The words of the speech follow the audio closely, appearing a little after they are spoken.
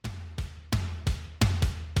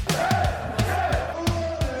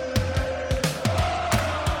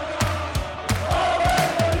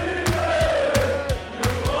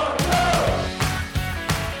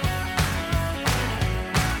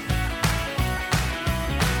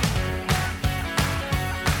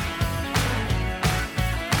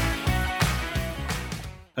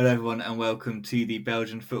Hello everyone and welcome to the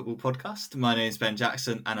Belgian Football Podcast. My name is Ben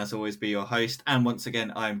Jackson and as always be your host. And once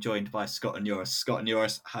again, I am joined by Scott and Joris. Scott and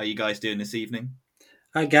Joris, how are you guys doing this evening?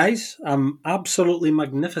 Hi guys, I'm absolutely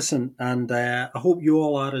magnificent and I hope you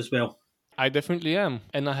all are as well. I definitely am.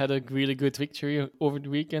 And I had a really good victory over the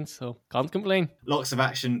weekend, so can't complain. Lots of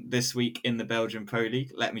action this week in the Belgian Pro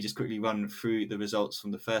League. Let me just quickly run through the results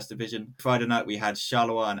from the first division. Friday night, we had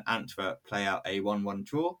Charleroi and Antwerp play out a 1-1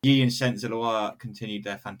 draw. Union Saint-Gilloise continued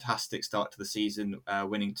their fantastic start to the season,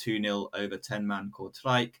 winning 2-0 over 10-man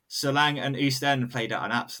Kortrijk. Seraing and Oostende played out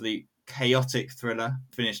an absolute chaotic thriller,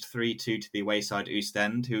 finished 3-2 to the away side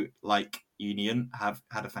Oostende, who, like Union, have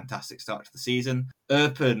had a fantastic start to the season.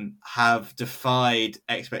 Eupen have defied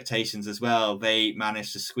expectations as well. They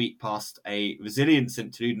managed to squeak past a resilient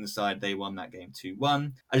St. Truiden side. They won that game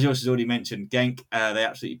 2-1. As Josh has already mentioned, Genk, they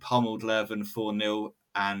absolutely pummeled Leuven 4-0.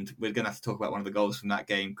 And we're going to have to talk about one of the goals from that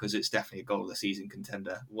game because it's definitely a goal of the season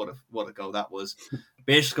contender. What a goal that was.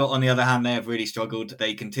 Beerschot, on the other hand, they have really struggled.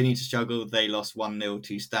 They continue to struggle. They lost 1-0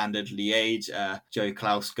 to Standard Liège. Joe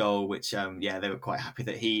Klaus goal, which, they were quite happy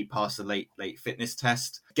that he passed the late fitness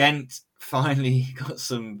test. Ghent finally got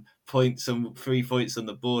some 3 points on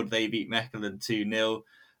the board. They beat Mechelen 2-0.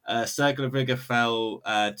 Cercle Brugge fell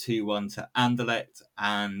 2-1 to Anderlecht.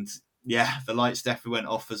 And the lights definitely went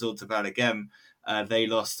off for Zulte Waragem. They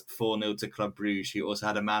lost 4-0 to Club Brugge, who also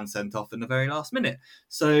had a man sent off in the very last minute.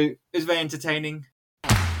 So it was very entertaining.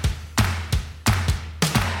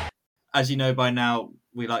 As you know by now,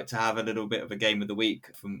 we like to have a little bit of a game of the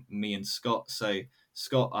week from me and Scott. So,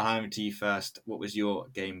 Scott, I'll hand it to you first. What was your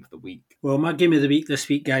game of the week? Well, my game of the week this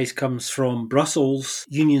week, guys, comes from Brussels.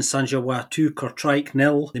 Union Saint-Gilloise 2, Kortrijk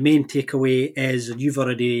 0. The main takeaway is, and you've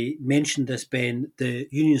already mentioned this, Ben, the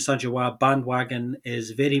Union Saint-Gilloise bandwagon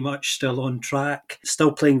is very much still on track,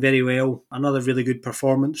 still playing very well. Another really good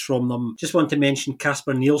performance from them. Just want to mention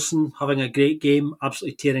Casper Nielsen having a great game,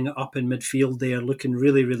 absolutely tearing it up in midfield there, looking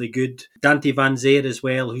really, really good. Dante van Zeer as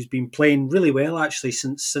well, who's been playing really well actually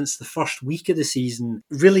since the first week of the season.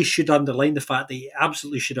 Really should underline the fact that he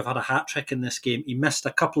absolutely should have had a hat-trick in this game. He missed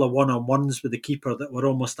a couple of one-on-ones with the keeper that were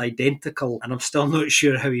almost identical, and I'm still not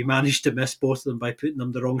sure how he managed to miss both of them by putting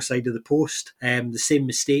them the wrong side of the post. The same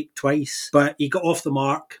mistake twice. But he got off the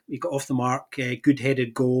mark.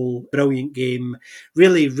 Good-headed goal. Brilliant game.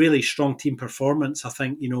 Really, really strong team performance. I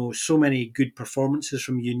think, so many good performances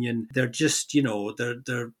from Union. They're just,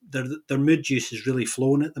 their mood juice is really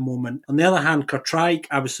flowing at the moment. On the other hand, Kortrijk,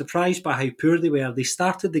 I was surprised by how poor they were. They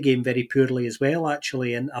started the game very poorly as well,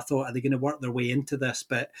 actually, and I thought, are they going to work their way into this?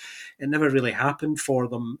 But it never really happened for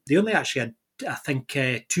them. They only actually had, I think,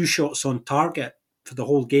 2 shots on target for the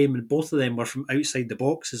whole game, and both of them were from outside the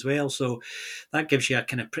box as well. So that gives you a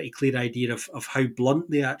kind of pretty clear idea of how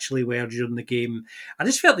blunt they actually were during the game. I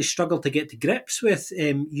just felt they struggled to get to grips with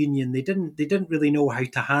Union. They didn't really know how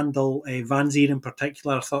to handle Van Zeer in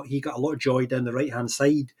particular. I thought he got a lot of joy down the right hand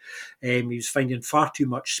side. He was finding far too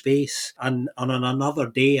much space, and on another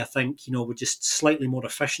day, I think, with just slightly more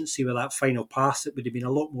efficiency with that final pass, it would have been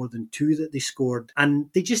a lot more than 2 that they scored.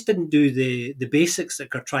 And they just didn't do the basics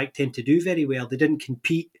that Kortrijk tend to do very well. They didn't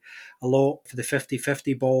compete a lot for the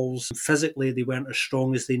 50-50 balls. Physically, they weren't as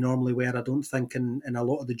strong as they normally were, I don't think, in a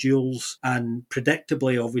lot of the duels. And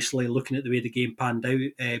predictably, obviously, looking at the way the game panned out,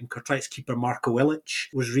 Kortrijk's keeper Marko Ilic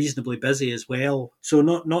was reasonably busy as well. So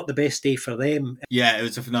not the best day for them. Yeah, it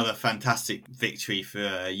was another fantastic victory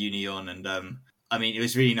for Union. And it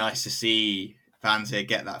was really nice to see Van Zeer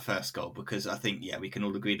get that first goal because I think, we can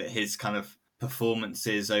all agree that his kind of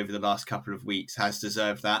performances over the last couple of weeks has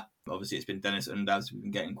deserved that. Obviously, it's been Dennis Undaz. We've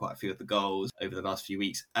been getting quite a few of the goals over the last few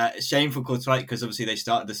weeks. Shame for Kortrijk because obviously they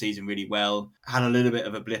started the season really well. Had a little bit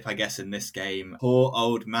of a blip, I guess, in this game. Poor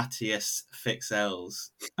old Matthias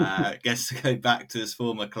Fixels gets to go back to his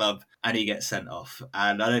former club and he gets sent off.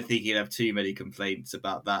 And I don't think he'd have too many complaints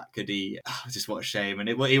about that, could he? Just what a shame. And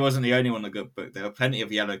he wasn't the only one that got booked. There were plenty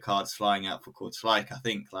of yellow cards flying out for Kortrijk. I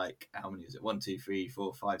think, how many is it? 1, 2, 3,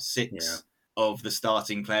 4, 5, 6. Yeah. Of the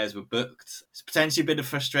starting players were booked. It's potentially a bit of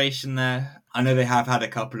frustration there. I know they have had a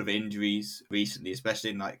couple of injuries recently, especially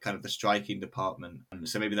in kind of the striking department.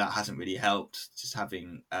 So maybe that hasn't really helped. Just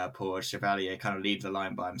having poor Chevalier kind of lead the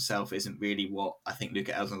line by himself isn't really what I think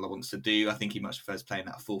Luca Elzenla wants to do. I think he much prefers playing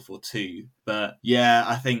that 4-4-2. But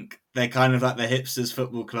I think they're kind of like the hipsters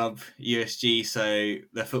football club, USG, so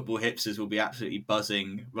the football hipsters will be absolutely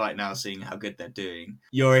buzzing right now seeing how good they're doing.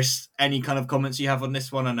 Joris, any kind of comments you have on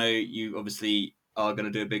this one? I know you obviously are going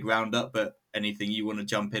to do a big roundup, but anything you want to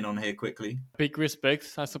jump in on here quickly? Big respect,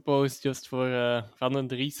 I suppose, just for Van den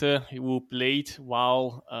Riese, who played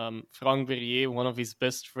while Frank Verrier, one of his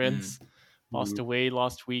best friends, passed away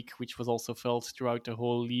last week, which was also felt throughout the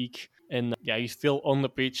whole league. And he's still on the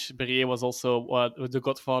pitch. Berrier was also the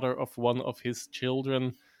godfather of one of his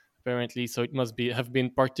children, apparently, so it must have been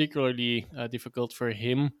particularly difficult for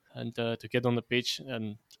him and to get on the pitch.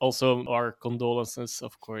 And also our condolences,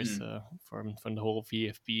 of course, from the whole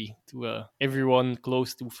VFB to everyone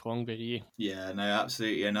close to Franck Berrier. Yeah, no,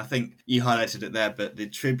 absolutely. And I think you highlighted it there, but the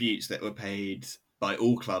tributes that were paid by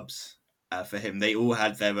all clubs for him, they all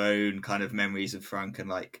had their own kind of memories of Frank and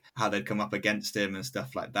like how they'd come up against him and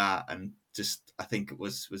stuff like that. And just, I think it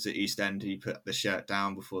was at Oostende he put the shirt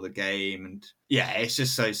down before the game. And yeah, it's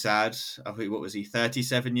just so sad. I think, what was he,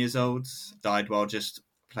 37 years old? Died while just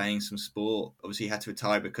playing some sport. Obviously, he had to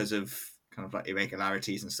retire because of kind of like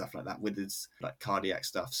irregularities and stuff like that with his like cardiac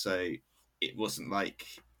stuff. So it wasn't like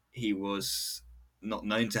he was not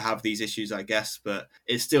known to have these issues, I guess, but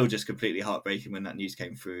it's still just completely heartbreaking when that news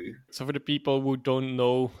came through. So for the people who don't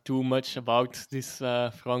know too much about this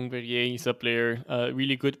Franck Berrier, he's a player, a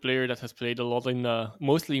really good player that has played a lot in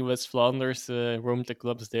mostly in West Flanders, roamed the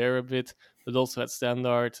clubs there a bit, but also at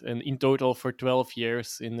Standard, and in total for 12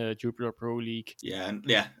 years in the Europa Pro League.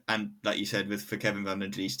 Yeah, and like you said, for Kevin van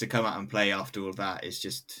den Vlies to come out and play after all that is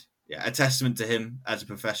just a testament to him as a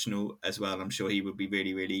professional as well. I'm sure he would be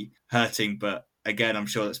really, really hurting, but again, I'm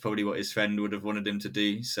sure that's probably what his friend would have wanted him to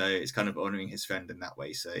do. So it's kind of honouring his friend in that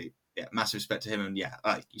way. So yeah, massive respect to him. And yeah,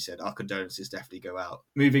 like you said, our condolences definitely go out.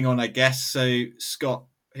 Moving on, I guess. So Scott,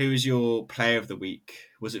 who is your player of the week?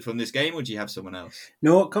 Was it from this game or do you have someone else?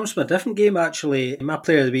 No, it comes from a different game, actually. My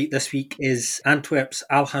player of the week this week is Antwerp's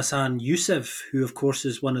Al-Hassan Youssef, who, of course,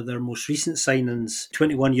 is one of their most recent signings,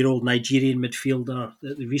 21-year-old Nigerian midfielder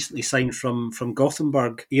that they recently signed from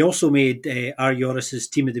Gothenburg. He also made R. Yoris's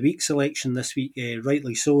Team of the Week selection this week,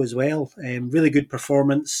 rightly so as well. Really good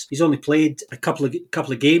performance. He's only played a couple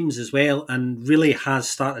of games as well and really has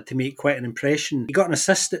started to make quite an impression. He got an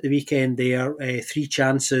assist at the weekend there, 3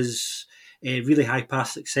 chances, really high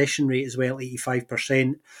pass succession rate as well,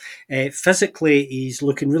 85%. Physically, he's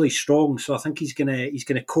looking really strong, so I think he's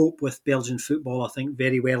gonna cope with Belgian football, I think,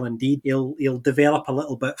 very well indeed. He'll develop a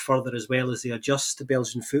little bit further as well as he adjusts to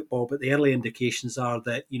Belgian football, but the early indications are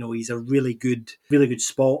that he's a really good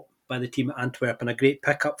spot by the team at Antwerp and a great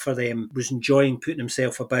pickup for them. Was enjoying putting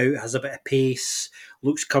himself about, has a bit of pace,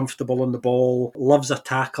 looks comfortable on the ball, loves a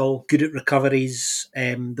tackle, good at recoveries.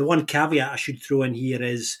 The one caveat I should throw in here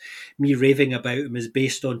is me raving about him is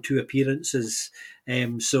based on 2 appearances.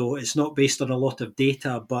 So it's not based on a lot of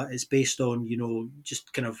data, but it's based on,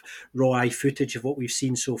 just kind of raw eye footage of what we've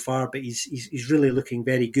seen so far. But he's really looking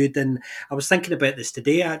very good. And I was thinking about this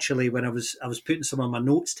today, actually, when I was putting some of my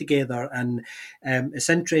notes together. And it's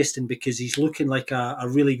interesting because he's looking like a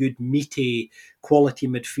really good, meaty, quality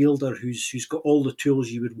midfielder who's got all the tools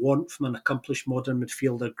you would want from an accomplished modern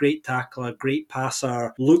midfielder. Great tackler, great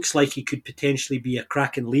passer, looks like he could potentially be a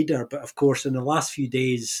cracking leader. But of course, in the last few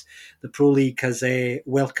days, the Pro League has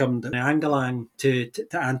welcomed Angelang to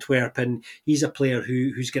Antwerp, and he's a player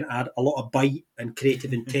who's going to add a lot of bite and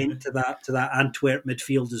creative intent to that Antwerp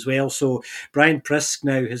midfield as well. So Brian Prisk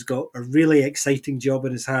now has got a really exciting job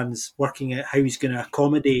in his hands, working out how he's going to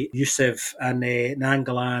accommodate Youssef and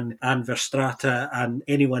Nangalan and Verstraete and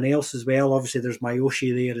anyone else as well. Obviously, there's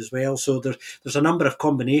Mayoshi there as well. So there's a number of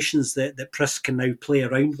combinations that Prisk can now play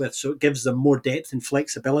around with. So it gives them more depth and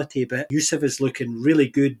flexibility. But Youssef is looking really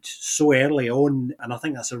good so early on, and I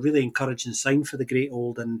think that's a really encouraging sign for the great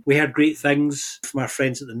old. And we heard great things from our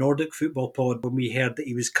friends at the Nordic Football Pod when we heard that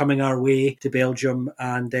he was coming our way to Belgium,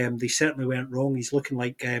 and they certainly weren't wrong. He's looking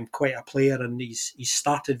like quite a player, and he's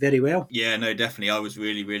started very well. Yeah, no, definitely. I was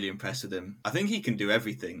really, really impressed with him. I think he can do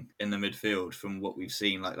everything in the midfield from what we've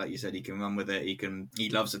seen. Like you said, he can run with it. He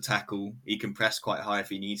loves a tackle. He can press quite high if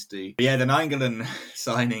he needs to. But yeah, the Nainggolan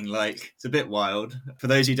signing, it's a bit wild. For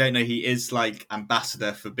those who don't know, he is like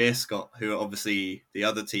ambassador for Beerschot, who are obviously the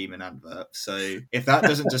other team in Antwerp. So if that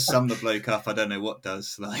doesn't just sum the bloke up, I don't know what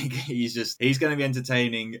does. He's going to be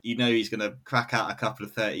entertaining. He's going to crack out a couple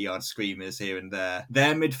of 30-yard screamers here and there.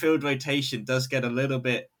 Their midfield rotation does get a little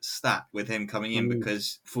bit stacked with him coming in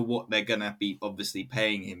because for what they're going to be obviously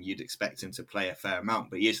paying him, you'd expect him to play a fair amount,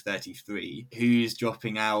 but he is 33. Who's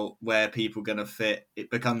dropping out? Where people going to fit? It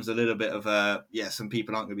becomes a little bit of some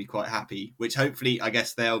people aren't going to be quite happy, which hopefully, I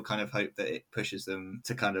guess they'll kind of hope that it pushes them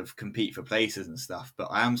to kind of compete for places and stuff. But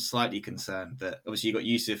I am slightly concerned that obviously you've got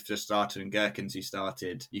Youssef Verstraete and Gherkins who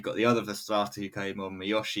started. You've got the other Verstraete who came on,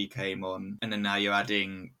 Mayoshi came on, and then now you're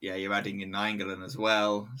adding in Nainggolan as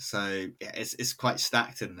well. So yeah, it's quite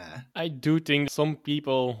stacked in happen there. I do think some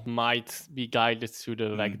people might be guided through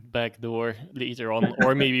the back door later on,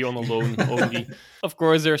 or maybe on a loan only. Of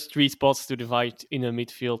course, there's 3 spots to divide in the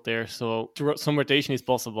midfield there, so some rotation is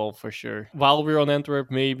possible for sure. While we're on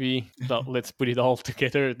Antwerp, maybe, but let's put it all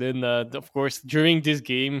together. Then, of course, during this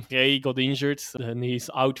game, Ray got injured, and he's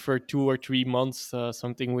out for 2 or 3 months,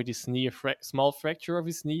 something with his knee, a small fracture of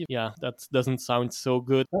his knee. Yeah, that doesn't sound so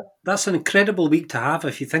good. That's an incredible week to have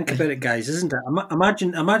if you think about it, guys, isn't it?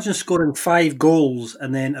 Imagine scoring 5 goals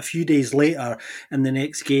and then a few days later in the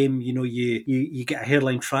next game, you get a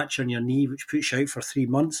hairline fracture in your knee, which puts you out for 3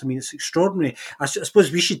 months. I mean, it's extraordinary. I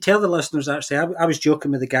suppose we should tell the listeners, actually, I was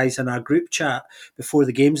joking with the guys in our group chat before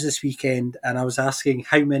the games this weekend, and I was asking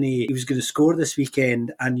how many he was going to score this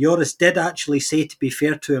weekend, and Joris did actually say, to be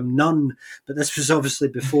fair to him, none, but this was obviously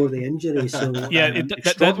before the injury. So yeah,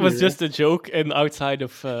 that was just a joke, and outside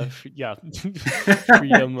of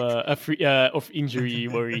freedom of injury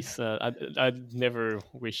worries, I'd never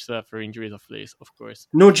wish for injuries of players, of course.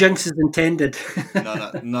 No jinxes intended.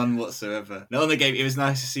 None whatsoever. No, on the game, it was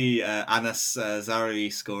nice to see Anas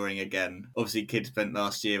Zaroury scoring again. Obviously, kid spent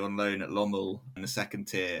last year on loan at Lommel in the second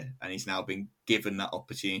tier, and he's now been given that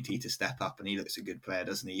opportunity to step up, and he looks a good player,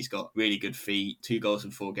 doesn't he? He's got really good feet, 2 goals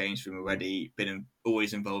in 4 games from him already,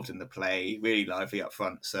 always involved in the play, really lively up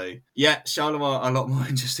front. So yeah, Charleroi are a lot more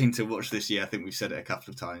interesting to watch this year. I think we've said it a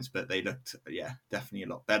couple of times, but they looked, definitely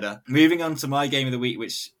a lot better. Moving on to my game of the week,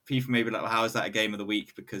 which people may be like, well, how is that a game of the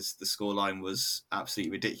week? Because the scoreline was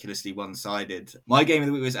absolutely ridiculously one-sided. My game of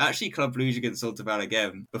the week was actually Club Brugge against Zulte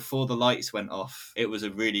Waragem. Before the lights went off, it was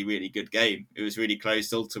a really, really good game. It was really close.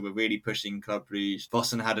 Zulte were really pushing Club Brugge.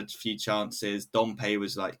 Vossen had a few chances. Dompe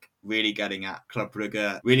was really getting at Club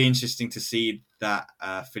Brugge. Really interesting to see that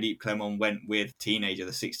Philippe Clement went with teenager,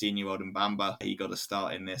 the 16-year-old Mbamba. He got a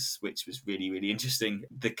start in this, which was really, really interesting.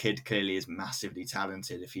 The kid clearly is massively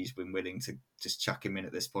talented if he's been willing to just chuck him in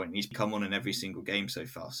at this point. He's come on in every single game so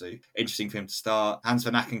far, so interesting for him to start. Hans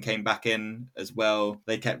van Aken came back in as well.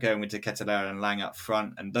 They kept going with De Ketelaere and Lang up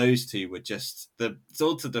front, and those two were just... The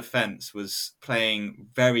Zulte defence was playing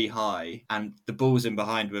very high, and the balls in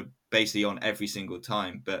behind were basically on every single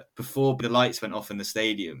time. But before the lights went off in the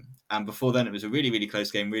stadium, and before then it was a really, really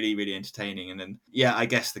close game, really, really entertaining. And then, I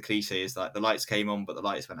guess the cliche is the lights came on, but the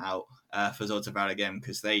lights went out for Zulte Waragem,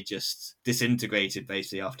 because they just disintegrated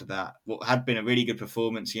basically after that. What had been a really good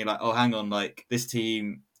performance, and you're like, oh, hang on, this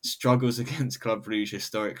team struggles against Club Brugge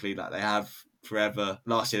historically, they have forever.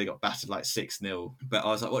 Last year they got battered 6-0, but I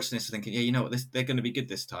was watching this thinking, you know what, they're going to be good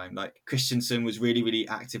this time. Christensen was really, really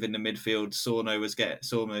active in the midfield. Sorno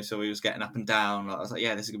was getting up and down. I was this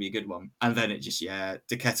is going to be a good one. And then it just, De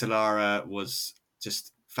Ketelaere was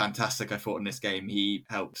just fantastic, I thought, in this game. He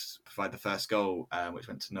helped provide the first goal, which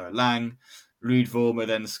went to Noah Lang. Ruud Vormer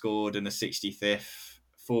then scored in the 65th.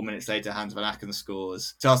 4 minutes later, Hans van Aken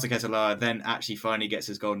scores. Charles De Ketelaere then actually finally gets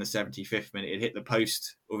his goal in the 75th minute. It hit the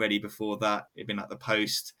post already before that. It'd been at the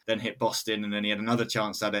post, then hit Boston, and then he had another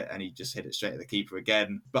chance at it, and he just hit it straight at the keeper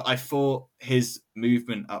again. But I thought his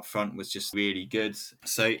movement up front was just really good.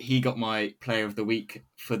 So he got my player of the week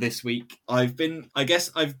for this week. I've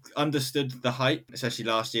understood the hype, especially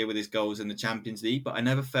last year with his goals in the Champions League, but I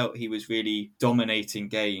never felt he was really dominating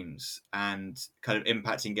games and kind of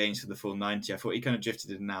impacting games for the full 90. I thought he kind of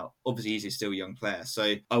drifted in and out. Obviously, he's still a young player.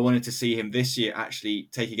 So I wanted to see him this year actually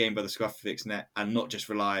take a game by the scruff of its neck and not just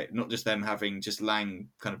them having just Lang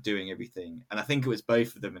kind of doing everything. And I think it was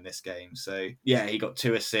both of them in this game. So he got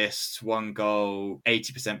 2 assists, 1 goal,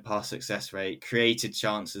 80% pass success rate, created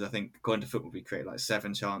chances. I think according to Football, we created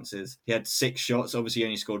 7 chances. He had 6 shots. Obviously, he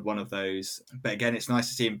only scored 1 of those. But again, it's nice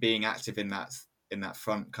to see him being active in that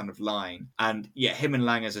front kind of line. And him and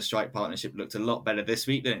Lang as a strike partnership looked a lot better this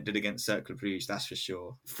week than it did against Cercle Brugge, that's for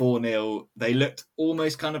sure. 4-0, they looked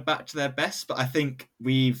almost kind of back to their best, but I think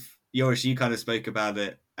Joris, you kind of spoke about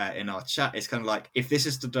it in our chat. It's kind of if this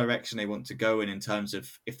is the direction they want to go in terms of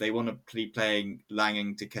if they want to be playing Lang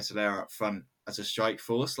and De Ketelaere up front as a strike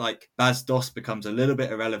force, Bas Dost becomes a little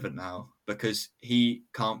bit irrelevant now because he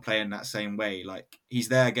can't play in that same way. He's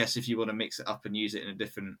there, I guess, if you want to mix it up and use it in a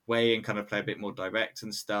different way and kind of play a bit more direct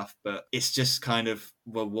and stuff. But it's just kind of,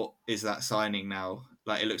 well, what is that signing now?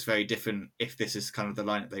 It looks very different if this is kind of the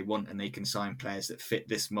line that they want and they can sign players that fit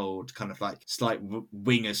this mould, kind of slight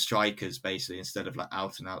winger strikers, basically, instead of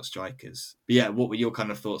out-and-out strikers. But what were your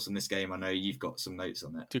kind of thoughts on this game? I know you've got some notes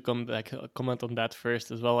on it. To come back, comment on that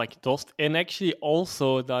first as well, Dost and actually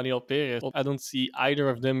also Daniel Perez. I don't see either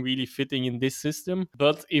of them really fitting in this system,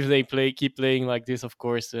 but if they keep playing like this, of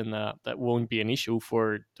course, then that won't be an issue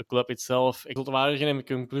for the club itself. Zulte Waregem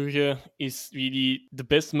and Brugge is really the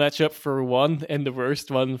best matchup for one and the worst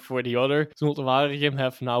first one for the other. Zulte Waragem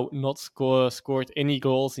have now not scored any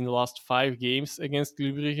goals in the last 5 games against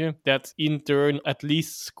Club Brugge. That in turn at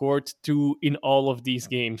least scored 2 in all of these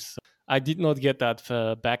games. I did not get that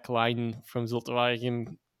back line from Zulte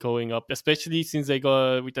Waregem going up, especially since they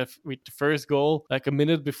got with the first goal like a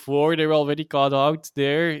minute before. They were already caught out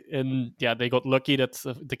there, and yeah, they got lucky that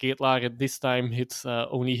the Ketelaar this time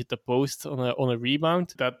only hit the post on a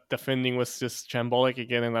rebound. That defending was just shambolic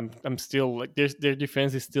again, and I'm still like their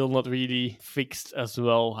defense is still not really fixed as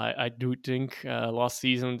well. I do think last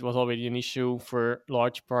season it was already an issue for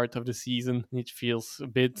large part of the season. It feels a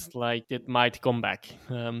bit like it might come back.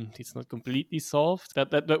 It's not completely solved.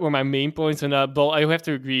 That were my main points, and but I have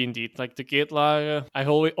to agree indeed. Like the Ketelaar, I've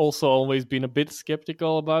always been a bit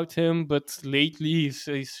skeptical about him, but lately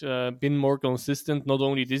he's been more consistent. Not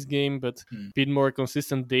only this game, but been more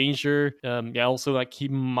consistent danger. Also like he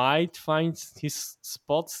might find his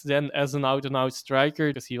spots then as an out-and-out striker,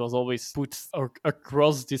 because he was always put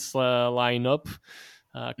across this lineup.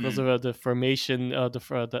 Because of the formation,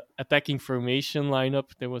 the attacking formation lineup,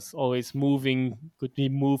 there was always could be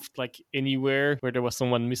moved like anywhere where there was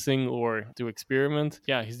someone missing or to experiment.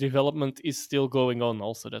 Yeah, his development is still going on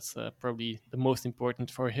also. That's probably the most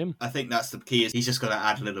important for him. I think that's the key, is he's just got to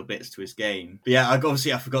add little bits to his game. But yeah,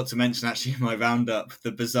 I forgot to mention actually in my roundup,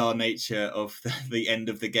 the bizarre nature of the end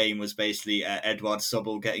of the game was basically Edouard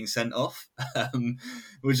Sobel getting sent off,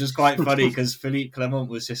 which was quite funny because Philippe Clement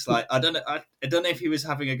was just like, I don't know if he was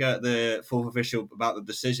having a go at the fourth official about the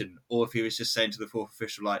decision, or if he was just saying to the fourth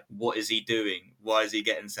official, like, what is he doing? Why is he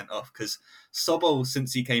getting sent off? Because Sobel,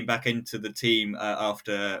 since he came back into the team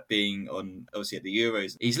after being on, obviously, at the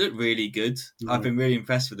Euros, he's looked really good. I've been really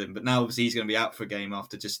impressed with him, but now obviously he's going to be out for a game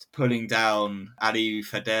after just pulling down Ali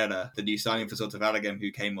Federa, the new signing for Zulte Waragem, who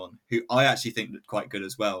came on, who I actually think looked quite good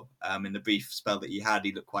as well. In the brief spell that he had,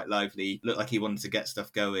 he looked quite lively, looked like he wanted to get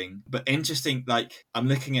stuff going. But interesting, like, I'm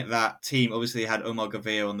looking at that team, obviously they had Omar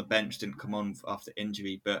Gavia on the bench, didn't come on after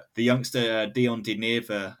injury, but the youngster Dion De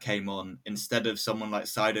Neva came on instead of someone like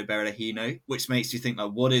Saido Berahino, which makes you think,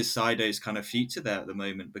 like, what is Saido's kind of future there at the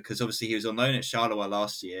moment? Because obviously he was on loan at Charleroi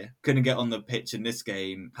last year, couldn't get on the pitch in this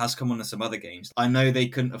game, has come on in some other games. I know they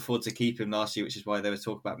couldn't afford to keep him last year, which is why they were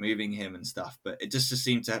talking about moving him and stuff, but it just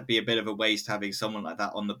seemed to be a bit of a waste having someone like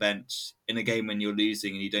that on the bench in a game when you're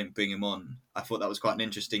losing and you don't bring him on. I thought that was quite an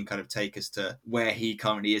interesting kind of take as to where he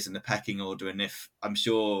currently is in the pecking order, and if, I'm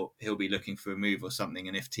sure he'll be looking for a move or something,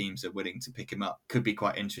 and if teams are willing to pick him up, could be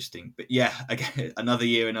quite interesting. But yeah, again, another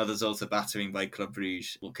year, another Zulte battering by Club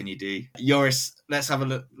Brugge. What can you do? Joris, let's have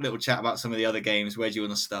a little chat about some of the other games. Where do you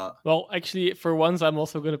want to start? Well, actually, for once, I'm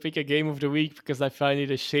also going to pick a game of the week, because I find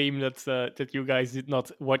it a shame that you guys did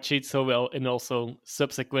not watch it so well, and also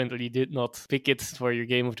subsequently did not pick it for your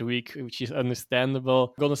game of the week, which is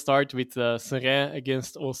understandable. I'm going to start with Seraing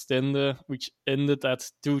against Oostende, which ended at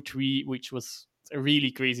 2-3, which was a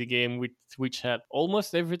really crazy game, which had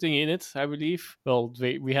almost everything in it, I believe. Well,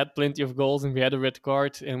 we had plenty of goals, and we had a red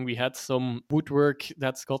card, and we had some woodwork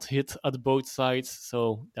that got hit at both sides.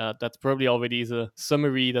 So that probably already is a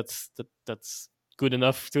summary that's good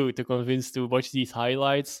enough to convince to watch these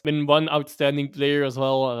highlights. And one outstanding player as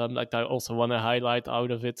well, that I also want to highlight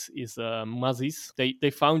out of it, is Mazis.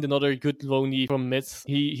 They found another good loanee from Metz.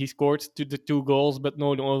 He scored the 2 goals, but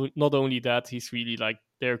not only that, he's really like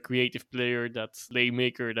their creative player, that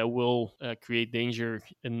playmaker that will create danger.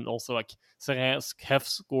 And also, like, Seraing have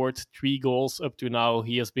scored 3 goals up to now.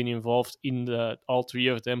 He has been involved in all 3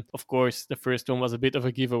 of them. Of course, the first one was a bit of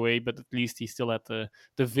a giveaway, but at least he still had the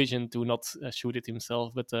vision to not shoot it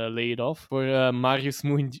himself, but lay it off. For Marius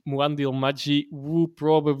Muandil Maggi, who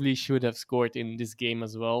probably should have scored in this game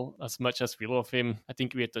as well. As much as we love him, I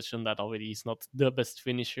think we had touched on that already. He's not the best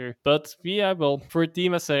finisher. But yeah, well, for a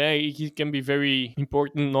team as Seraing, he can be very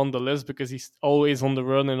important nonetheless, because he's always on the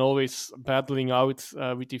run and always battling out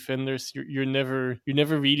with defenders. You never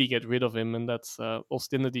really get rid of him, and that's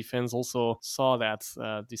Oostende defense also saw that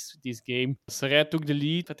this game. Seraing took the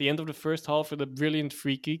lead at the end of the first half with a brilliant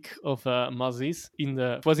free kick of Mazis.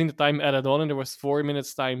 It was in the time added on, and there was 4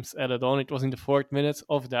 minutes times added on. It was in the 4th minute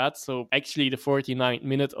of that, so actually the 49th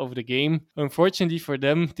minute of the game. Unfortunately for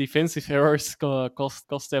them, defensive errors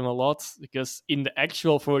cost them a lot, because in the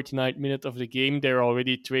actual 49th minute of the game, they're already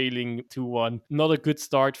already trailing 2-1. Not a good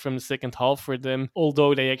start from the second half for them,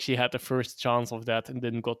 although they actually had the first chance of that and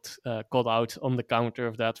then got caught out on the counter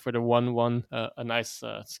of that for the 1-1. A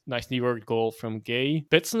nicely worked goal from Gay.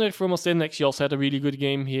 Betzner from Oostende actually also had a really good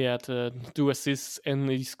game. He had 2 assists and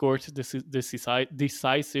he scored this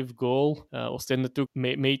decisive goal. Oostende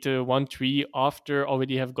made 1-3 after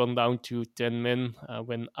already have gone down to 10 men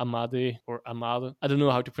when Amade, I don't know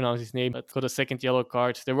how to pronounce his name, but got a second yellow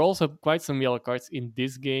card. There were also quite some yellow cards in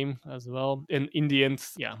this game as well. And in the end,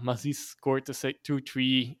 Mazis scored the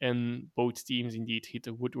 2-3 and both teams indeed hit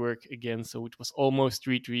the woodwork again. So it was almost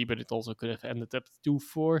 3-3, but it also could have ended up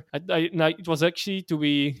 2-4. It was actually,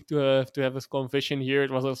 to have a confession here,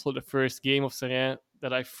 it was also the first game of Seraing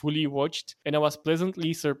that I fully watched, and I was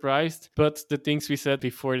pleasantly surprised. But the things we said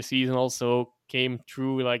before the season also came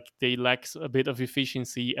true. Like, they lack a bit of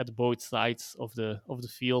efficiency at both sides of the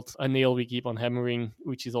field. A nail we keep on hammering,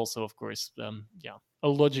 which is also, of course, a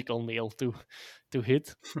logical nail to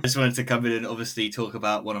hit. I just wanted to come in and obviously talk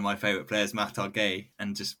about one of my favourite players, Mahtar Gay,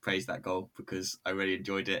 and just praise that goal because I really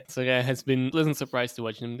enjoyed it. So yeah, it has been a pleasant surprise to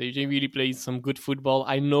watch them. They really play some good football.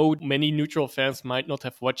 I know many neutral fans might not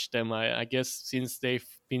have watched them. I guess since they've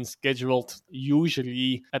been scheduled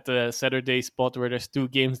usually at the Saturday spot where there's 2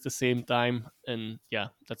 games at the same time. And yeah,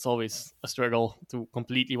 that's always a struggle to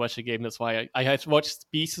completely watch a game. That's why I had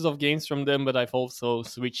watched pieces of games from them, but I've also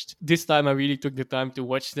switched. This time I really took the time to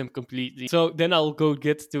watch them completely. So then I'll go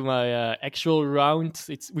get to my actual round,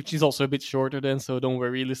 which is also a bit shorter then, so don't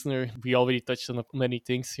worry, listener. We already touched on many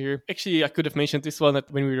things here. Actually, I could have mentioned this one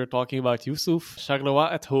when we were talking about Yusuf.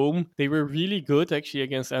 Charleroi at home, they were really good actually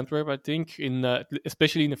against Antwerp, I think,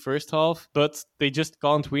 especially in the first half, but they just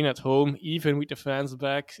can't win at home, even with the fans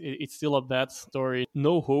back. It's still a bad story.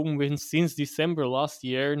 No home wins since December last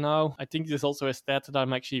year now. I think there's also a stat that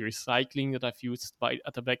I'm actually recycling that I've used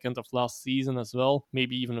at the back end of last season as well,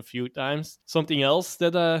 maybe even a few times. Something else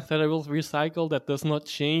that I will recycle that does not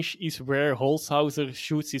change is where Holzhauser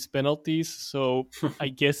shoots his penalties. So I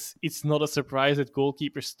guess it's not a surprise that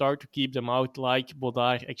goalkeepers start to keep them out like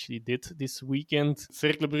Bodard actually did this weekend.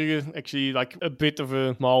 Cercle Brugge, actually, like a bit of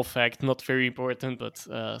a small fact, not very important, but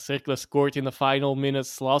Cercle scored in the final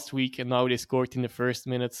minutes last week and now they scored in the first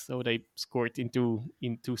minutes, so they scored in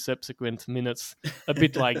two subsequent minutes. A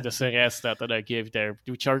bit like the Seraing stat that I gave there,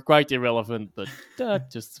 which are quite irrelevant, but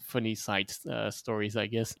just funny side stories, I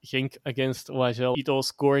guess. Genk against OHL, Ito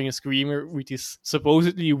scoring a screamer with his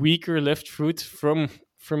supposedly weaker left foot from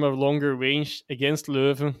a longer range against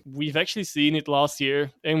Leuven. We've actually seen it last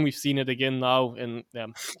year and we've seen it again now, and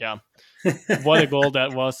what a goal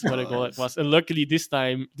that was. And luckily this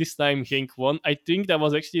time Genk won. I think that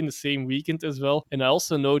was actually in the same weekend as well, and I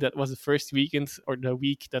also know that was the first weekend or the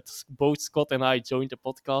week that both Scott and I joined the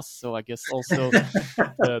podcast, so I guess also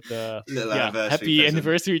happy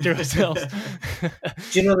anniversary to ourselves.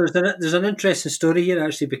 Do you know, there's an interesting story here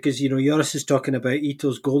actually, because Joris is talking about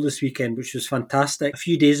Ito's goal this weekend, which was fantastic. A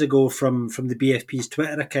few days ago from the BFP's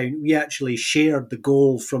Twitter account, we actually shared the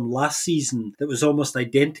goal from last season that was almost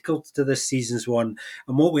identical to this season's one,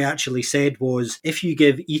 and what we actually said was, if you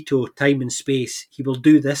give Ito time and space, he will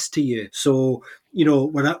do this to you. So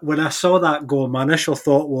when I saw that goal, my initial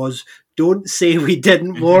thought was, don't say we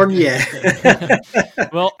didn't warn you.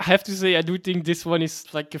 Well, I have to say, I do think this one is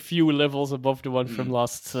like a few levels above the one from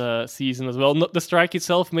last season as well. Not the strike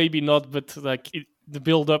itself, maybe not, but like the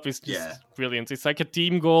build-up is just brilliant. It's like a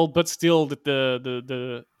team goal, but still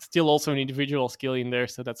the still also an individual skill in there.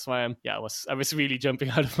 So that's why I was really jumping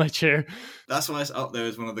out of my chair. That's why it's up there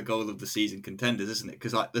as one of the goal of the season contenders, isn't it?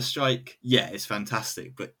 Because like the strike, it's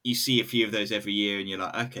fantastic, but you see a few of those every year, and you're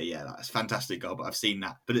like, okay, that's a fantastic goal, but I've seen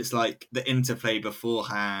that. But it's like the interplay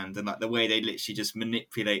beforehand and like the way they literally just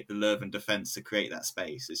manipulate the Leuven defense to create that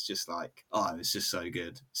space. It's just like, it's just so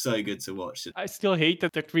good to watch. I still hate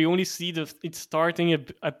that we only see it starting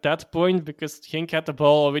at that point, because Genk had the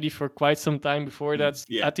ball already for quite some time before that.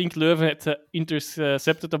 I think Leuven had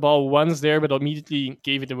intercepted the ball once there, but immediately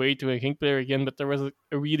gave it away to a Genk player again. But there was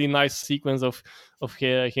a really nice sequence of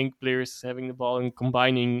Genk players having the ball and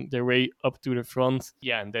combining their way up to the front.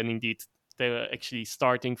 Yeah, and then indeed they were actually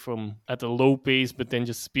starting from at a low pace, but then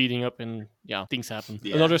just speeding up, and things happen.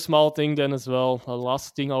 Another small thing then as well,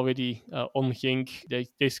 last thing already on Genk,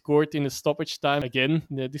 they scored in the stoppage time again.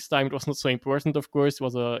 This time it was not so important, of course.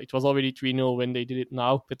 It was already 3-0 when they did it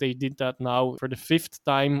now, but they did that now for the 5th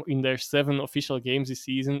time in their 7 official games this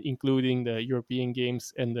season, including the European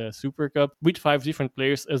games and the Super Cup, with 5 different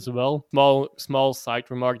players as well. Small side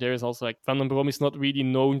remark there is also, like, Van den Brom is not really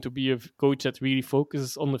known to be a coach that really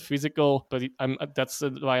focuses on the physical, but that's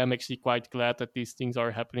why I'm actually quite glad that these things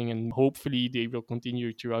are happening, and hopefully hopefully they will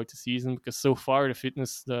continue throughout the season, because so far the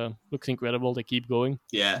fitness looks incredible. They keep going.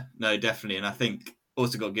 Yeah, no, definitely. And I think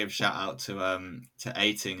also got to give a shout out to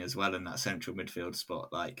Aiting as well in that central midfield spot.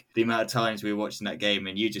 Like the amount of times we were watching that game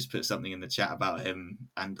and you just put something in the chat about him,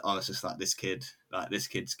 and I was just like, this kid's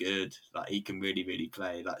good. Like he can really, really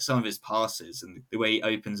play. Like some of his passes and the way he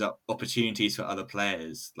opens up opportunities for other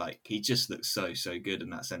players, like he just looks so good in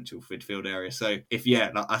that central midfield area. So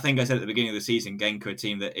I think I said at the beginning of the season, Genk are a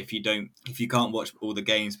team that if you can't watch all the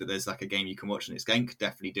games, but there's like a game you can watch and it's Genk,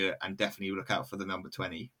 definitely do it, and definitely look out for the number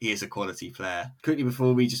 20. He is a quality player. Quickly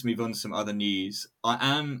before we just move on to some other news,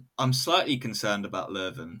 I'm slightly concerned about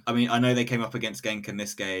Leuven. I mean, I know they came up against Genk in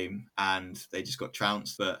this game and they just got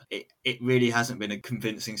trounced, but it really hasn't been a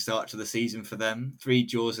convincing start to the season for them. 3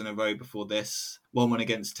 draws in a row before this. 1-1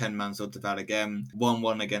 against 10-man Zulte Waragem,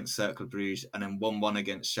 1-1 against Cercle Brugge, and then 1-1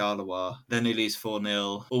 against Charleroi. Then they lose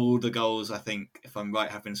 4-0. All the goals, I think, if I'm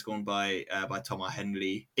right, have been scored by Thomas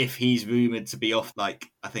Henley. If he's rumoured to be off, like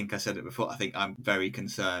I think I said it before, I think I'm very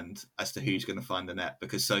concerned as to who's going to find the net,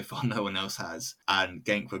 because so far no one else has. And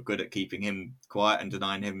Genk were good at keeping him quiet and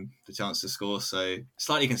denying him the chance to score. So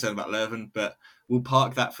slightly concerned about Leuven, but we'll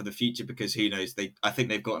park that for the future because who knows? I think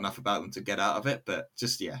they've got enough about them to get out of it, but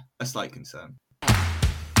just, a slight concern.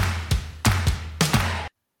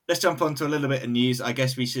 Let's jump on to a little bit of news. I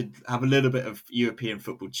guess we should have a little bit of European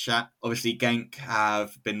football chat. Obviously, Genk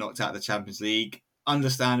have been knocked out of the Champions League.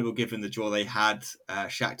 Understandable given the draw they had.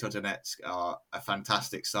 Shakhtar Donetsk are a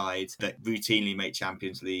fantastic side that routinely make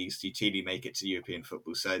Champions Leagues, routinely make it to European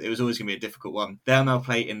football. So it was always going to be a difficult one. They'll now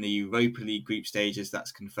play in the Europa League group stages.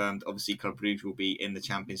 That's confirmed. Obviously, Club Brugge will be in the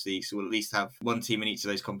Champions League, so we'll at least have one team in each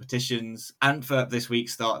of those competitions. Antwerp this week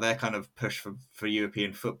start their kind of push for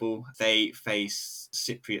European football. They face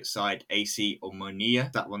Cypriot side AC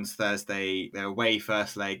Omonia. That one's Thursday. They're away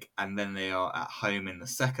first leg, and then they are at home in the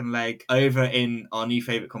second leg. Over in our new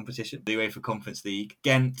favourite competition, the UEFA Conference League,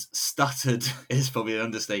 Ghent stuttered is probably an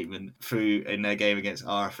understatement through in their game against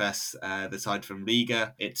RFS, the side from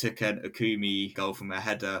Riga. It took an Akumi goal from a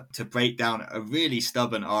header to break down a really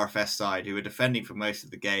stubborn RFS side who were defending for most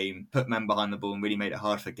of the game, put men behind the ball and really made it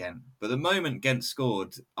hard for Ghent. But the moment Ghent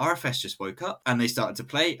scored, RFS just woke up and they started to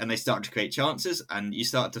play and they started to create chances, and you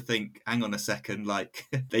start to think, hang on a second, like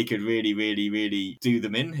they could really, really, really do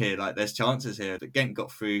them in here. Like there's chances here. But Ghent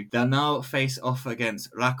got through. They'll now face off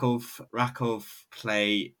against Rakov. Rakov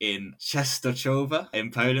play in Częstochowa in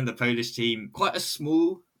Poland, the Polish team. Quite a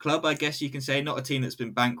small club, I guess you can say. Not a team that's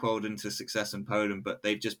been bankrolled into success in Poland, but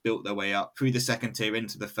they've just built their way up through the second tier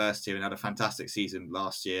into the first tier and had a fantastic season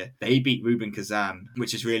last year. They beat Rubin Kazan,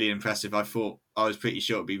 which is really impressive. I was pretty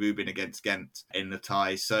sure it'd be Rubin against Ghent in the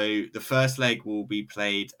tie. So the first leg will be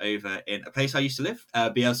played over in a place I used to live,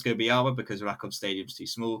 Bielsko-Biała, because Rakov Stadium's too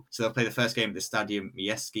small. So they'll play the first game at the Stadium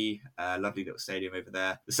Miejski, lovely little stadium over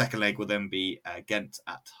there. The second leg will then be Ghent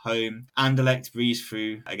at home. Anderlecht breeze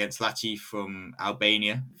through against Laci from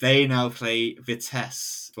Albania. They now play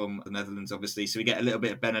Vitesse from the Netherlands, obviously. So we get a little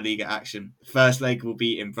bit of Beneliga action. First leg will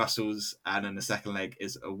be in Brussels, and then the second leg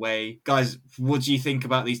is away. Guys, what do you think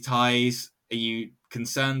about these ties? Are you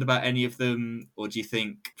concerned about any of them, or do you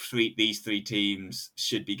think these three teams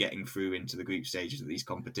should be getting through into the group stages of these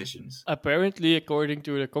competitions? Apparently, according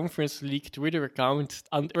to the Conference League Twitter account,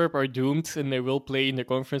 Antwerp are doomed and they will play in the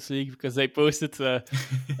Conference League because they posted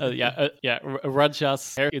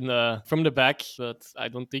Rajas hair from the back, but I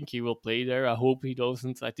don't think he will play there. I hope he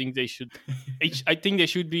doesn't. I think they should. I think they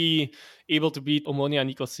should be able to beat Omonia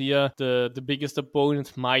Nicosia. The biggest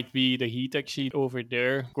opponent might be the Heat actually over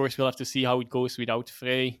there. Of course, we'll have to see how it goes without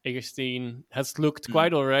Frey. Egerstein has looked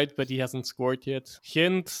quite alright, but he hasn't scored yet.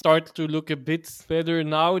 Ghent started to look a bit better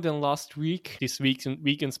now than last week. This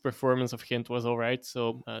weekend's performance of Ghent was alright,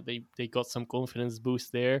 so they got some confidence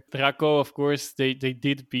boost there. Draco, of course, they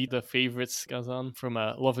did beat the favorites Kazan from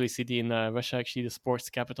a lovely city in Russia, actually the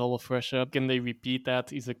sports capital of Russia. Can they repeat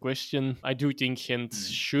that is a question. I do think Ghent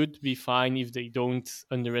should be fine if they don't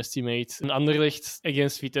underestimate. And Anderlecht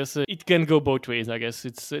against Vitesse, it can go both ways, I guess.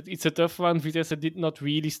 It's a tough one. Vitesse did not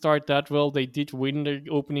really start that well. They did win their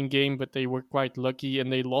opening game, but they were quite lucky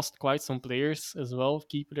and they lost quite some players as well,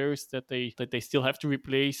 key players that they still have to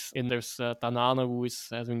replace. And there's Tanane, who is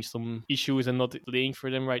having some issues and not playing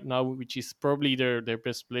for them right now, which is probably their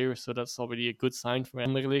best player. So that's already a good sign for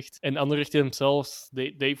Anderlecht. And Anderlecht themselves,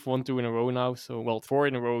 they've won 2 in a row now. So, 4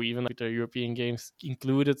 in a row, even with their European games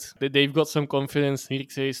included. They've got some confidence.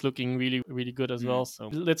 Zirkzee is looking really, really good as well. So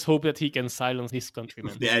let's hope that he can silence his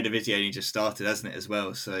countrymen. The Eredivisie only just started, hasn't hasn't it, as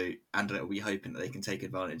well? So Anderlecht will be hoping that they can take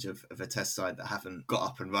advantage of a test side that haven't got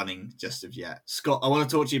up and running just of yet. Scott, I want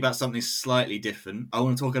to talk to you about something slightly different. I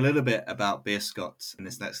want to talk a little bit about Beerschot in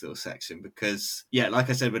this next little section because, yeah, like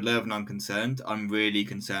I said, with Leuven, I'm concerned. I'm really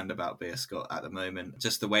concerned about Beerschot at the moment.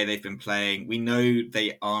 Just the way they've been playing. We know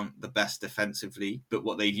they aren't the best defensively, but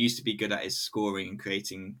what they used to be good at is scoring and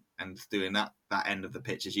creating and doing that end of the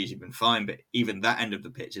pitch has usually been fine, but even that end of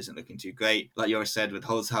the pitch isn't looking too great. Like Joris said, with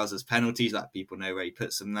Holzhauser's penalties, like people know where he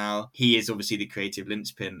puts them now. He is obviously the creative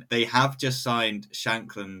linchpin. They have just signed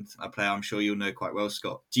Shankland, a player I'm sure you'll know quite well,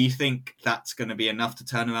 Scott. Do you think that's going to be enough to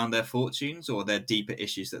turn around their fortunes, or are there deeper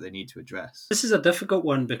issues that they need to address? This is a difficult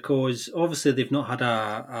one because obviously they've not had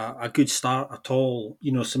a good start at all.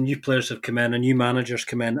 You know, some new players have come in, and new managers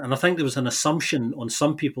come in, and I think there was an assumption on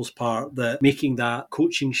some people's part that making that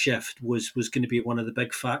coaching shift was going to be one of the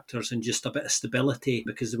big factors in just a bit of stability,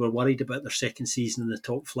 because they were worried about their second season in the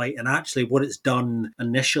top flight. And actually what it's done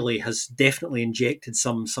initially has definitely injected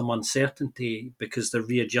some uncertainty, because they're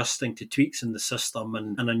readjusting to tweaks in the system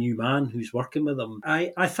and a new man who's working with them.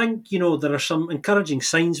 I think, you know, there are some encouraging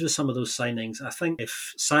signs with some of those signings. I think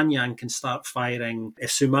if Sanyang can start firing,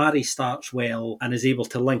 if Soumare starts well and is able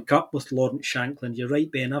to link up with Laurent Shankland, you're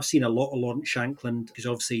right, Ben, I've seen a lot of Laurent Shankland because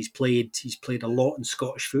obviously he's played a lot in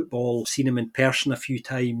Scottish football. Seen him in person a few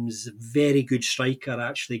times. Very good striker,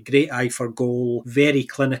 actually. Great eye for goal. Very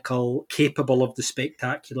clinical. Capable of the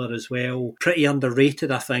spectacular as well. Pretty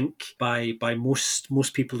underrated, I think, by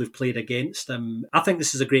most people who've played against him. I think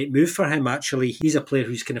this is a great move for him, actually. He's a player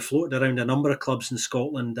who's kind of floated around a number of clubs in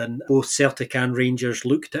Scotland, and both Celtic and Rangers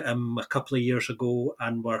looked at him a couple of years ago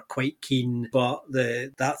and were quite keen. But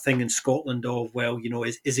that thing in Scotland of, well, you know,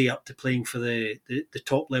 is he up to playing for the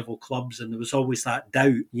top level clubs? And there was always that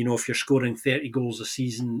doubt, you know, if you're scoring 30 goals a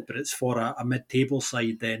season, but it's for a mid-table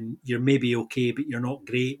side, then you're maybe okay, but you're not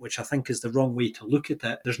great, which I think is the wrong way to look at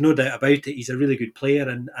it. There's no doubt about it. He's a really good player,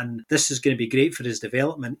 and this is going to be great for his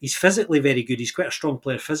development. He's physically very good. He's quite a strong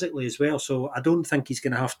player physically as well, so I don't think he's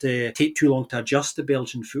going to have to take too long to adjust to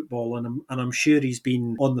Belgian football, and I'm sure he's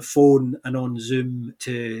been on the phone and on Zoom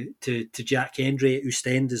to Jack Hendry at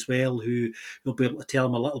Oostende as well, who will be able to tell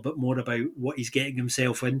him a little bit more about what he's getting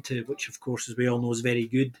himself into, which of course, as we all know, is very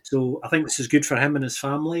good. So I think this is good for him and his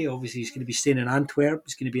family. Obviously, he's going to be staying in Antwerp.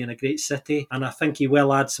 He's going to be in a great city. And I think he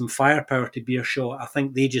will add some firepower to Beerschot. I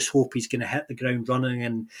think they just hope he's going to hit the ground running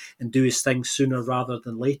and do his thing sooner rather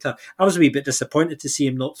than later. I was a wee bit disappointed to see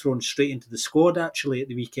him not thrown straight into the squad, actually, at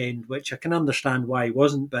the weekend, which I can understand why he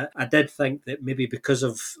wasn't. But I did think that maybe because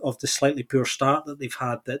of the slightly poor start that they've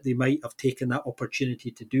had, that they might have taken that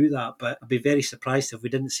opportunity to do that. But I'd be very surprised if we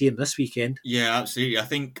didn't see him this weekend. Yeah, absolutely. I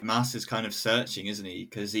think Mas is kind of searching, isn't he?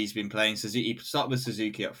 Because he's been playing Suzuki. He started with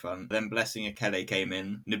Suzuki up front, then Blessing Akele came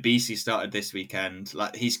in. Nabisi started this weekend.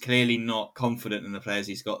 Like, he's clearly not confident in the players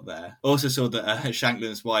he's got there. Also saw that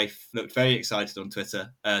Shankland's wife looked very excited on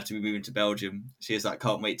Twitter to be moving to Belgium. She was like,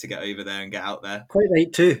 can't wait to get over there and get out there. Quite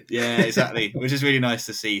right too. Yeah, exactly. Which is really nice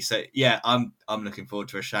to see. So yeah, I'm looking forward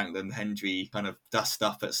to a Shankland Hendry kind of dust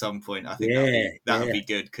up at some point. I think that would be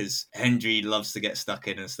good, because Hendry loves to get stuck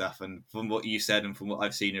in and stuff. And from what you said and from what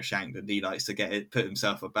I've seen of Shankland, he likes to put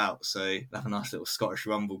himself about. So have a nice little Scottish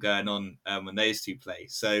rumble going on when those two play.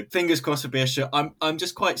 So fingers crossed for Beerschot. I'm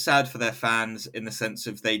just quite sad for their fans, in the sense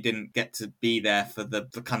of they didn't get to be there for the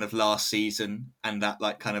kind of last season and that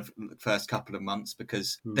like kind of first couple of months,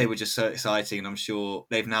 because they were just so exciting. And I'm sure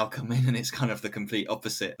they've now come in and it's kind of the complete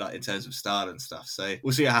opposite, like in terms of style and stuff. So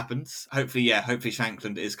we'll see what happens. Hopefully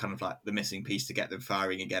Shankland is kind of like the missing piece to get them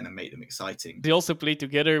firing again and make them exciting. They also played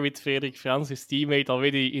together with Frederik Frans, his teammate,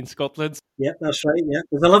 already in Scotland. Yeah, that's right. Yeah,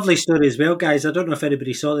 there's a lovely story as well, guys. I don't know if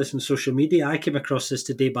anybody saw this on social media. I came across this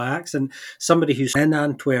today by accident. Somebody who's in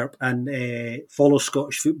Antwerp and follows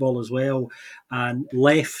Scottish football as well, and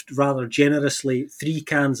left rather generously 3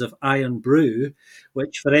 cans of Iron Brew,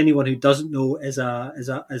 which for anyone who doesn't know is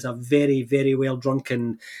a very, very well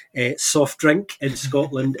drunken soft drink in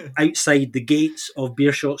Scotland outside the gates of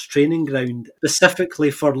Beerschot's training ground, specifically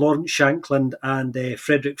for Laurent Shankland and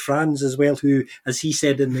Frederik Frans as well, who, as he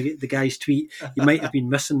said in the guy's tweet, you might have been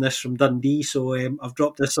missing this from Dundee, so I've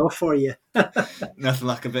dropped this off for you. Nothing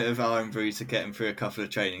like a bit of Iron Brew to get him through a couple of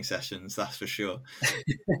training sessions, that's for sure.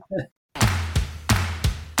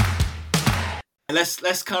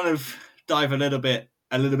 Let's kind of dive a little bit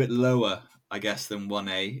lower, I guess, than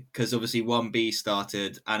 1A, because obviously 1B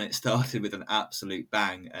started, and it started with an absolute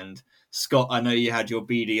bang. And Scott, I know you had your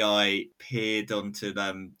BDI peered onto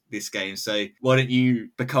this game. So why don't you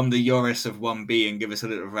become the Joris of 1B and give us a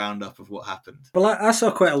little roundup of what happened? Well, I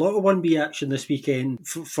saw quite a lot of 1B action this weekend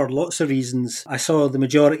for lots of reasons. I saw the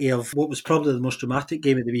majority of what was probably the most dramatic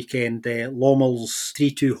game of the weekend, Lommel's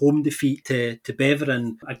 3-2 home defeat to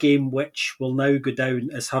Beveren, a game which will now go down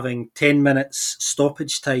as having 10 minutes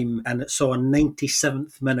stoppage time, and it saw a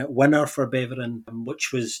 97th minute winner for Beveren,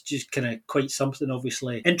 which was just kind of quite something,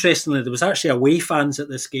 obviously. Interestingly, there was actually away fans at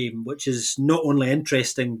this game, which is not only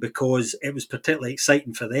interesting because it was particularly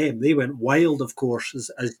exciting for them. They went wild, of course,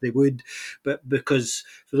 as they would, but because,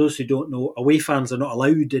 for those who don't know, away fans are not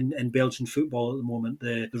allowed in Belgian football at the moment.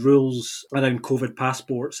 The rules around COVID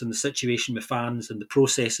passports and the situation with fans and the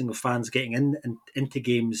processing of fans getting into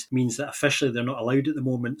games means that officially they're not allowed at the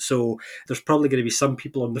moment. So there's probably going to be some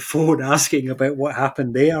people on the phone asking about what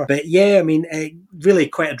happened there. But yeah, I mean, really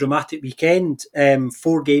quite a dramatic weekend.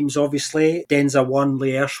 4 games, obviously. Denza won,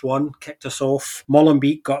 Liège won, kicked us off.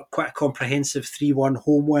 Molenbeek got quite a comprehensive 3-1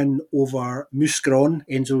 home win over Mouscron,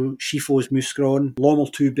 Enzo Schifo's Mouscron.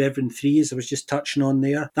 Lommel 2, Beveren 3, as I was just touching on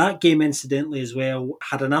there. That game, incidentally, as well,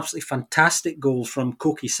 had an absolutely fantastic goal from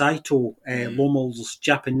Koki Saito, Lommel's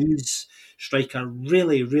Japanese striker.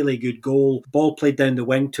 Really, really good goal. Ball played down the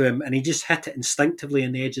wing to him, and he just hit it instinctively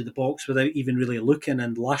in the edge of the box without even really looking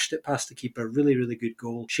and lashed it past the keeper. Really, really good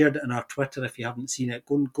goal. Shared it on our Twitter if you haven't seen it.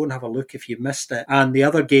 Go and have a look if you missed it. And the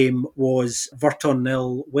other game was Virton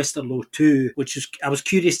 0, Westerlo 2, which is, I was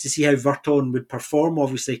curious to see how Virton would perform,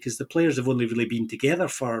 obviously, because the players have only really been together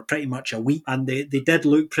for pretty much a week, and they did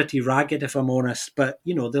look pretty ragged, if I'm honest. But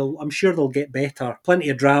you know, I'm sure they'll get better. Plenty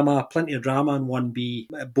of drama in 1B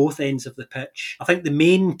at both ends of the pitch. I think the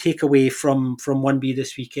main takeaway from 1B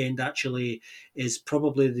this weekend actually is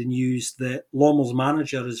probably the news that Lommel's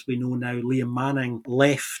manager, as we know now, Liam Manning,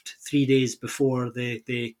 left 3 days before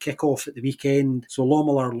the kick-off at the weekend. So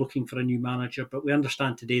Lommel are looking for a new manager, but we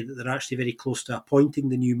understand today that they're actually very close to appointing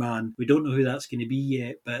the new man. We don't know who that's going to be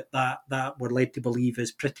yet, but that we're led to believe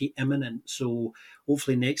is pretty imminent. So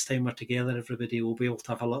hopefully next time we're together, everybody will be able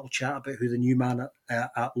to have a little chat about who the new man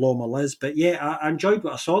at Lommel is. But yeah, I enjoyed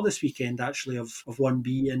what I saw this weekend, actually, of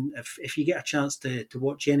 1B. And if you get a chance to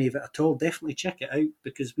watch any of it at all, definitely check it out,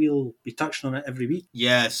 because we'll be touching on it every week.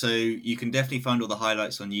 Yeah, so you can definitely find all the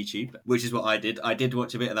highlights on YouTube, which is what I did. I did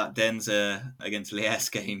watch a bit of that Denza against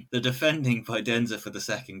Liège game. The defending by Denza for the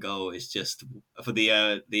second goal is just, for the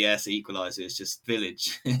S equaliser, is just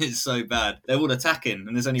village. It's so bad. They're all attacking,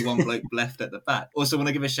 and there's only one bloke left at the back. Also, want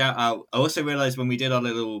to give a shout out. I also realised when we did our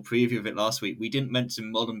little preview of it last week, we didn't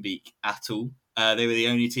mention Molenbeek at all. They were the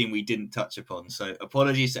only team we didn't touch upon. So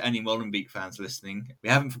apologies to any Molenbeek fans listening. We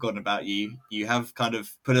haven't forgotten about you. You have kind of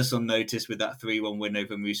put us on notice with that 3-1 win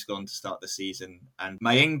over Mouscron to start the season. And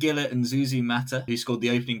Mayengila and Zuzu Mata, who scored the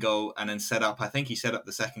opening goal and then set up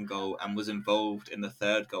the second goal and was involved in the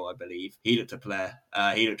third goal, I believe. He looked a player.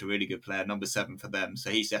 He looked a really good player, number 7 for them. So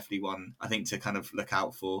he's definitely one, I think, to kind of look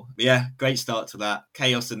out for. But yeah, great start to that.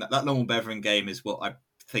 Chaos in that Lommel Beveren game is what I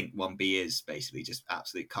think 1B is, basically just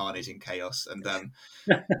absolute carnage and chaos. And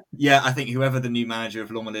yeah, I think whoever the new manager of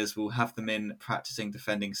Lommel is will have them in practicing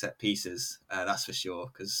defending set pieces. That's for sure,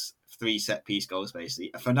 because 3 set piece goals,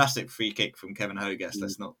 basically. A fantastic free kick from Kevin Hogest.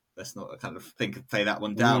 Let's not kind of play that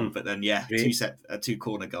one down. But then yeah, Great. 2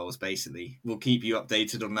 corner goals, basically. We'll keep you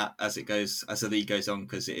updated on that as the league goes on,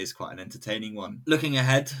 because it is quite an entertaining one. Looking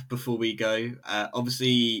ahead before we go,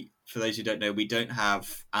 obviously, for those who don't know, we don't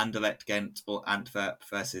have Anderlecht Ghent or Antwerp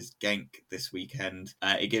versus Genk this weekend.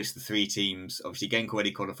 It gives the 3 teams, obviously Genk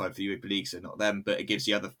already qualified for the Europa League, so not them, but it gives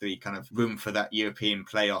the other 3 kind of room for that European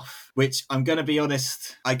playoff, which I'm going to be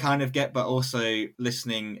honest, I kind of get, but also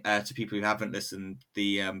listening to people who haven't listened,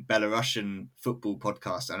 the Belarusian football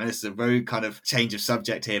podcast, and this is a road kind of change of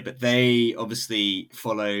subject here, but they obviously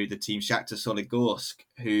follow the team Shakhtar Soligorsk,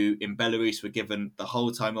 who in Belarus were given the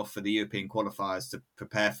whole time off for the European qualifiers to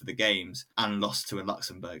prepare for the games and lost to a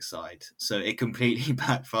Luxembourg side. So it completely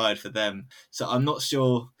backfired for them. So I'm not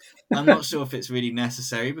sure if it's really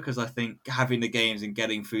necessary, because I think having the games and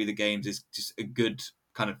getting through the games is just a good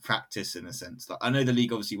kind of practice in a sense. Like, I know the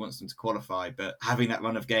league obviously wants them to qualify, but having that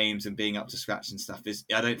run of games and being up to scratch and stuff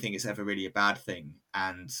I don't think it's ever really a bad thing.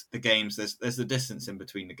 And the games, there's the distance in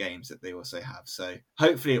between the games that they also have. So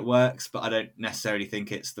hopefully it works, but I don't necessarily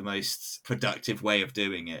think it's the most productive way of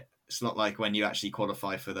doing it. It's not like when you actually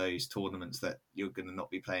qualify for those tournaments that you're going to not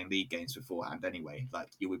be playing league games beforehand anyway. Like,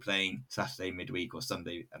 you'll be playing Saturday midweek or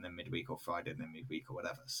Sunday, and then midweek or Friday, and then midweek or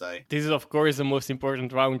whatever. So this is, of course, the most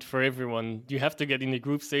important round for everyone. You have to get in the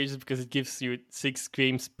group stages because it gives you 6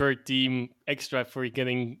 games per team extra for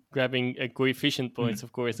grabbing coefficient points.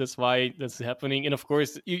 Of course, that's why that's happening. And of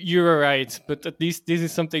course, you're right. But at least this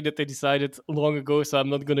is something that they decided long ago. So I'm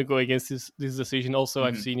not going to go against this decision. Also,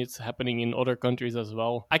 I've seen it's happening in other countries as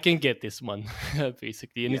well. I can get this one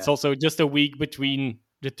basically, and it's also just a week between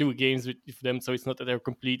the two games with them, so it's not that they're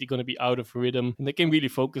completely going to be out of rhythm, and they can really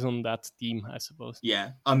focus on that team, I suppose.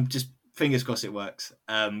 Yeah, I'm just fingers crossed it works.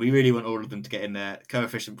 We really want all of them to get in their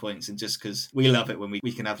coefficient points, and just because we love it when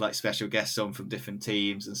we can have like special guests on from different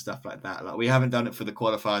teams and stuff like that. Like we haven't done it for the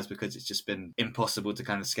qualifiers because it's just been impossible to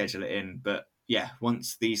kind of schedule it in, but yeah,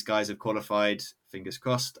 once these guys have qualified, fingers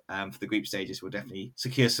crossed, for the group stages, we'll definitely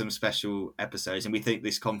secure some special episodes. And we think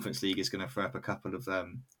this Conference League is going to throw up a couple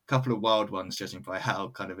of wild ones, judging by how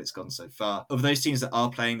kind of it's gone so far. Of those teams that are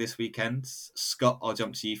playing this weekend, Scott, I'll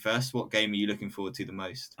jump to you first. What game are you looking forward to the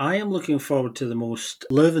most? I am looking forward to the most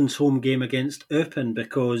Leuven's home game against Eupen,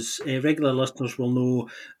 because regular listeners will know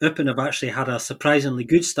Eupen have actually had a surprisingly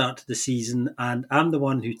good start to the season, and I'm the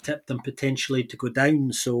one who tipped them potentially to go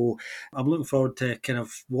down. So I'm looking forward to kind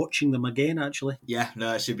of watching them again, actually. Yeah,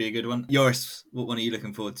 no, it should be a good one. Joris, what one are you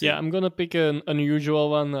looking forward to? Yeah, I'm going to pick an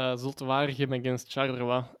unusual one, Zulte Waragem against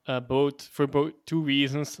Charleroi, for two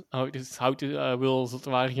reasons. Will Zulte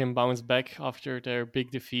Waragem bounce back after their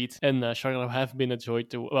big defeat? And Charleroi have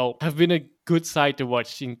been a good side to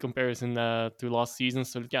watch in comparison to last season.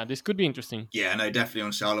 So yeah, this could be interesting. Yeah, no, definitely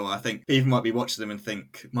on Charleroi. I think people might be watching them and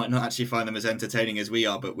might not actually find them as entertaining as we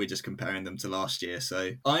are, but we're just comparing them to last year. So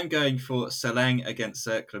I'm going for Seraing against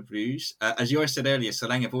Cercle Brugge. As you already said earlier,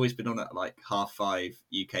 Seraing have always been on at like 5:30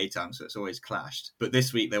 UK time, so it's always clashed. But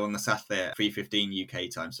this week they're on the Saturday at 3:15 UK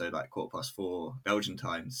time, so like 4:15 Belgian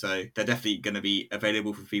time. So they're definitely going to be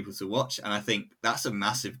available for people to watch, and I think that's a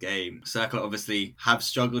massive game. Cercle obviously have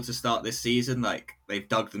struggled to start this season. Like they've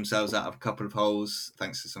dug themselves out of a couple of holes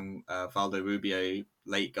thanks to some Valdo Rubio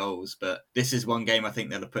late goals, but this is one game I think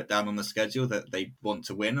they'll have put down on the schedule that they want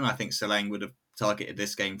to win, and I think Seraing would have targeted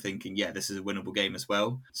this game thinking, yeah, this is a winnable game as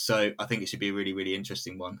well. So I think it should be a really, really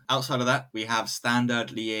interesting one. Outside of that, we have Standard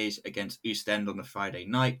Liège against Oostende on the Friday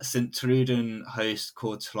night. St. Truden host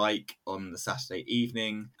Kortrijk on the Saturday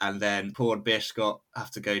evening. And then Poort Beerschot have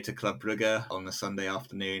to go to Club Brugge on the Sunday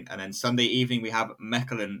afternoon. And then Sunday evening, we have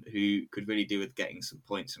Mechelen, who could really do with getting some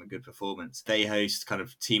points and a good performance. They host kind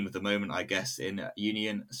of team of the moment, I guess, in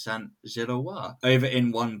Union Saint-Gilloise. Over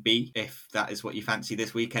in 1B, if that is what you fancy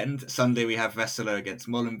this weekend. Sunday, we have Westerlo against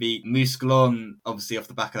Molenbeek. Mouscron, obviously off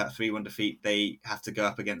the back of that 3-1 defeat, they have to go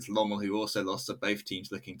up against Lommel, who also lost. So both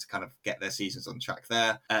teams looking to kind of get their seasons on track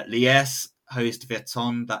there. Liège host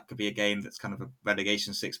Virton. That could be a game that's kind of a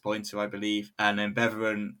relegation 6-pointer, I believe. And then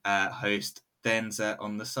Beveren host Denze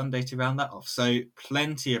on the Sunday to round that off. So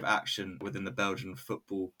plenty of action within the Belgian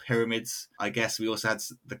football pyramids. I guess we also had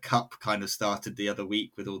the Cup kind of started the other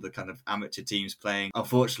week with all the kind of amateur teams playing.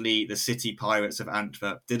 Unfortunately, the City Pirates of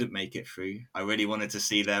Antwerp didn't make it through. I really wanted to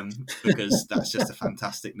see them because that's just a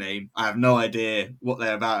fantastic name. I have no idea what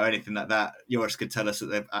they're about or anything like that. Joris could tell us that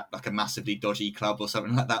they're at like a massively dodgy club or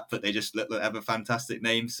something like that, but they just look like they have a fantastic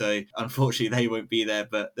name. So unfortunately, they won't be there.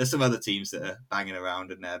 But there's some other teams that are banging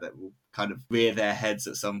around in there that will kind of rear their heads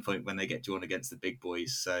at some point when they get drawn against the big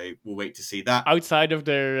boys. So we'll wait to see that. Outside of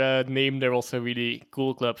their name, they're also a really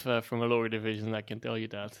cool club from a lower division, I can tell you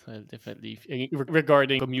that. Definitely.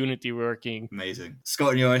 Regarding community working. Amazing.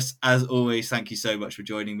 Scott and Joris, as always, thank you so much for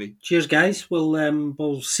joining me. Cheers, guys.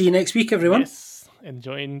 We'll see you next week, everyone. Yes,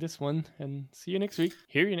 enjoying this one, and see you next week.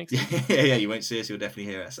 Hear you next week. Yeah, you won't see us, you'll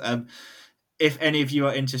definitely hear us. If any of you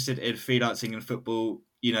are interested in freelancing and football,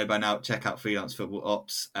 you know by now, check out Freelance Football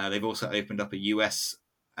Ops. They've also opened up a US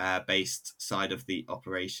based side of the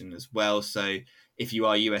operation as well. So if you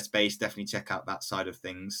are US based, definitely check out that side of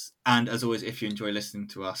things. And as always, if you enjoy listening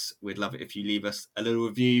to us, we'd love it if you leave us a little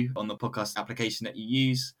review on the podcast application that you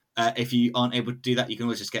use. If you aren't able to do that, you can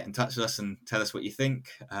always just get in touch with us and tell us what you think.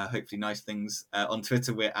 Hopefully nice things. On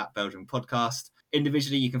Twitter, we're at Belgian Podcast.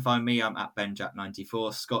 Individually, you can find me. I'm at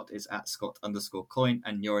benjack94. Scott is at Scott_coin,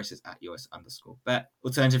 and Joris is at Joris_bet.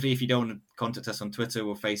 Alternatively, if you don't want to contact us on Twitter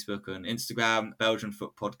or Facebook or on Instagram,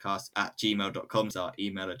 BelgianFootPodcast@gmail.com is our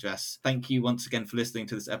email address. Thank you once again for listening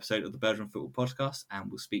to this episode of the Belgian Football Podcast,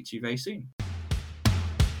 and we'll speak to you very soon.